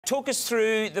Talk us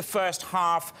through the first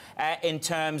half in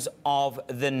terms of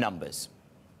the numbers.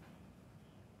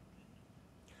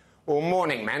 Well,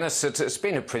 morning, Manus. It's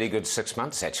been a pretty good 6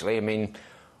 months, actually. I mean,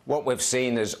 what we've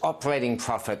seen is operating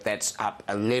profit that's up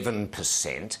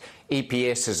 11%,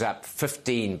 EPS is up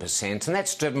 15%, and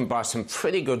that's driven by some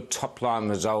pretty good top-line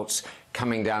results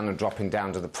coming down and dropping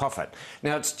down to the profit.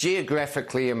 Now, it's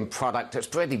geographically and product, it's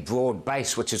pretty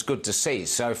broad-based, which is good to see.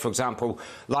 So, for example,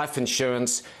 life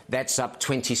insurance, that's up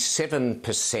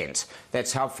 27%.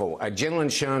 That's helpful. General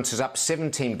insurance is up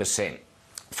 17%.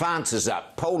 France is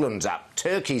up, Poland's up,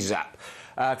 Turkey's up.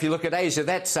 If you look at Asia,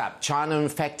 that's up. China, in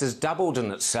fact, has doubled in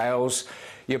its sales.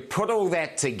 You put all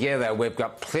that together, we've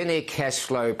got plenty of cash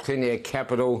flow, plenty of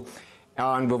capital,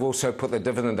 and we've also put the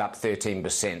dividend up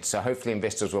 13%. So hopefully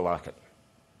investors will like it.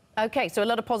 OK, so a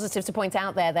lot of positives to point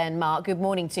out there then, Mark. Good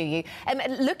morning to you.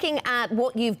 Looking at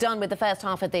what you've done with the first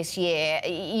half of this year,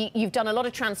 you've done a lot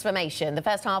of transformation. The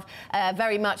first half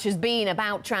very much has been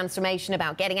about transformation,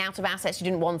 about getting out of assets you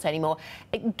didn't want anymore.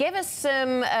 Give us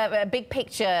some big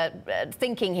picture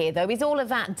thinking here, though. Is all of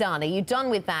that done? Are you done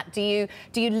with that? Do you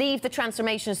leave the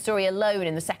transformation story alone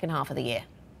in the second half of the year?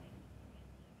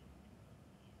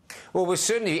 Well, we're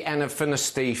certainly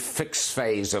finished the fixed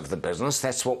phase of the business.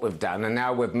 That's what we've done. And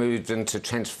now we've moved into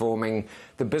transforming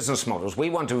the business models. We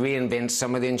want to reinvent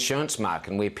some of the insurance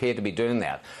market, and we appear to be doing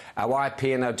that. Our IP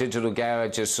and our digital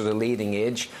garage is sort of leading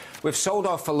edge. We've sold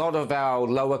off a lot of our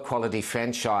lower quality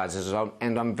franchises,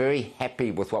 and I'm very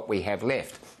happy with what we have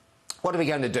left. What are we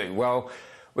going to do? Well,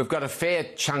 we've got a fair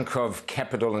chunk of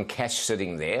capital and cash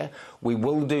sitting there. We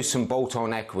will do some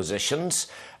bolt-on acquisitions.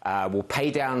 We'll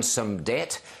pay down some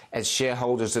debt. As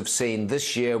shareholders have seen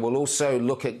this year, we'll also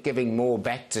look at giving more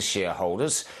back to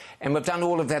shareholders. And we've done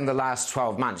all of that in the last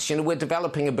 12 months. You know, we're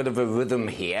developing a bit of a rhythm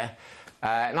here.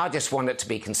 And I just want it to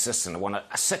be consistent. I want it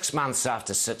 6 months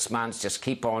after 6 months, just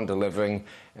keep on delivering,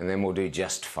 and then we'll do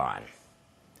just fine.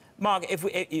 Mark,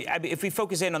 if we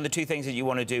focus in on the two things that you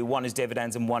want to do, one is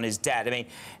dividends and one is debt. I mean,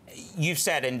 you've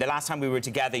said, and the last time we were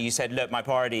together, you said, look, my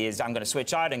priority is I'm going to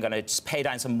switch out, I'm going to pay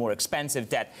down some more expensive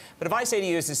debt. But if I say to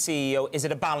you as the CEO, is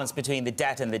it a balance between the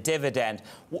debt and the dividend?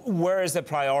 Where is the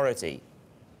priority?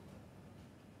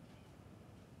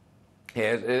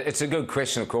 Yeah, it's a good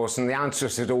question, of course, and the answer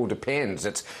is it all depends.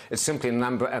 It's simply a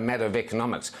matter of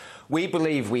economics. We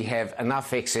believe we have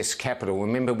enough excess capital.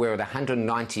 Remember, we're at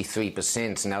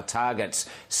 193%, and our target's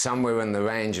somewhere in the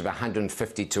range of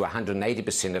 150 to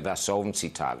 180% of our solvency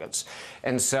targets.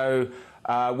 And so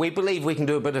we believe we can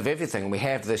do a bit of everything, and we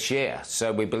have this year.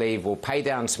 So we believe we'll pay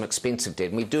down some expensive debt,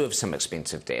 and we do have some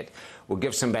expensive debt. We'll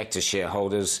give some back to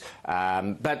shareholders.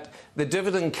 But the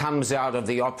dividend comes out of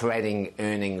the operating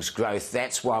earnings growth.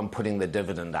 That's why I'm putting the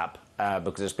dividend up,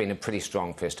 because it's been a pretty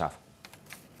strong first half.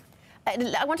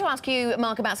 I want to ask you,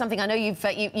 Mark, about something I know you've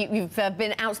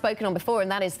been outspoken on before,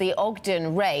 and that is the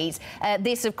Ogden rate.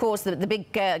 This, of course, the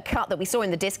big cut that we saw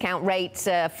in the discount rate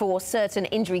for certain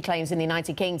injury claims in the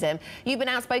United Kingdom. You've been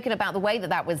outspoken about the way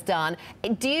that was done.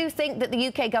 Do you think that the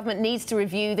UK government needs to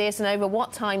review this, and over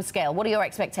what timescale? What are your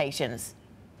expectations?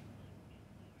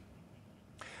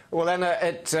 Well, Anna,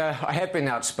 I have been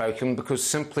outspoken because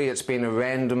simply it's been a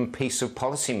random piece of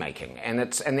policy making, and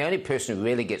the only person who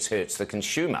really gets hurt is the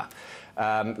consumer.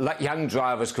 Like young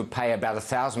drivers could pay about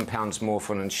 £1,000 more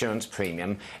for an insurance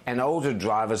premium, and older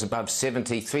drivers above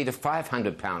 70, £300 to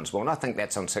 £500 more, and I think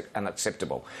that's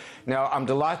unacceptable. Now, I'm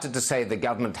delighted to say the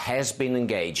government has been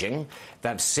engaging.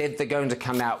 They've said they're going to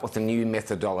come out with a new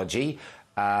methodology.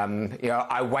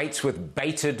 I wait with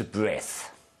bated breath.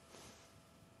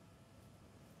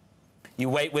 You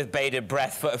wait with bated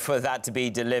breath for that to be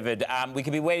delivered. We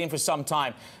could be waiting for some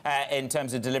time in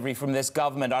terms of delivery from this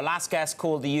government. Our last guest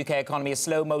called the UK economy a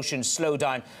slow-motion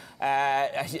slowdown,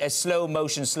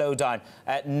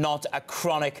 not a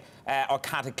chronic or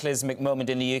cataclysmic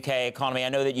moment in the UK economy. I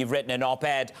know that you've written an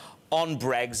op-ed on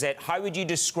Brexit. How would you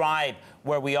describe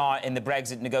where we are in the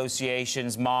Brexit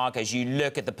negotiations, Mark, as you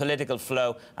look at the political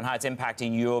flow and how it's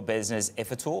impacting your business,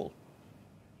 if at all?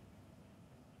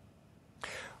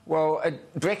 Well,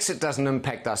 Brexit doesn't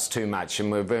impact us too much,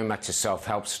 and we're very much a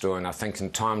self-help store, and I think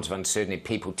in times of uncertainty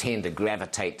people tend to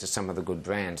gravitate to some of the good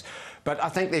brands. But I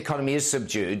think the economy is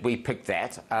subdued. We picked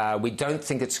that. We don't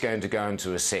think it's going to go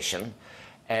into recession,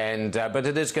 but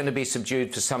it is going to be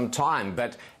subdued for some time.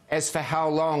 But as for how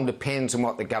long depends on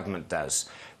what the government does.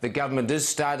 The government is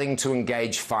starting to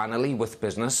engage finally with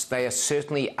business. They are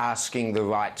certainly asking the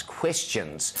right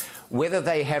questions. Whether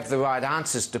they have the right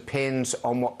answers depends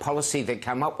on what policy they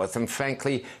come up with. And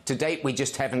frankly, to date, we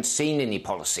just haven't seen any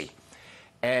policy.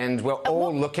 And we're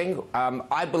all looking.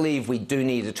 I believe we do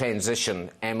need a transition,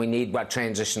 and we need a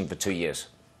transition for 2 years.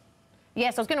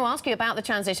 Yes, I was going to ask you about the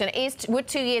transition. Would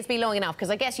 2 years be long enough? Because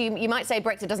I guess you might say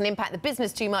Brexit doesn't impact the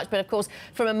business too much, but of course,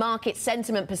 from a market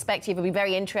sentiment perspective, we'll be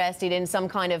very interested in some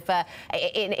kind of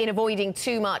in avoiding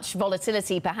too much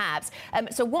volatility, perhaps.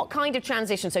 So, what kind of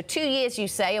transition? So, 2 years, you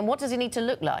say, and what does it need to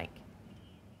look like?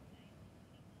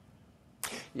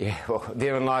 Yeah, well,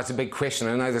 therein lies a big question.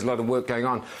 I know there's a lot of work going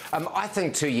on. I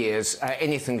think 2 years,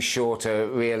 anything shorter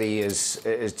really is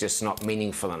just not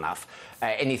meaningful enough.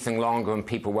 Anything longer and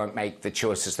people won't make the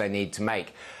choices they need to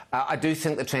make. I do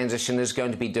think the transition is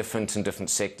going to be different in different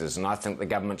sectors, and I think the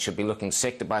government should be looking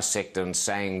sector by sector and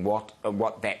saying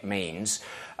what that means.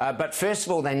 But first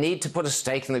of all, they need to put a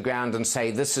stake in the ground and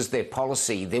say this is their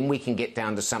policy. Then we can get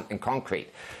down to something concrete.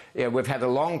 Yeah, we've had a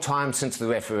long time since the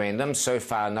referendum. So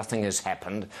far, nothing has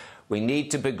happened. We need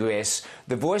to progress.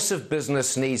 The voice of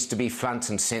business needs to be front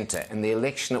and centre. In the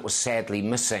election, it was sadly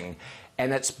missing.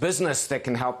 And it's business that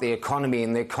can help the economy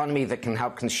and the economy that can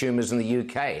help consumers in the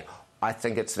UK. I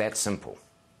think it's that simple.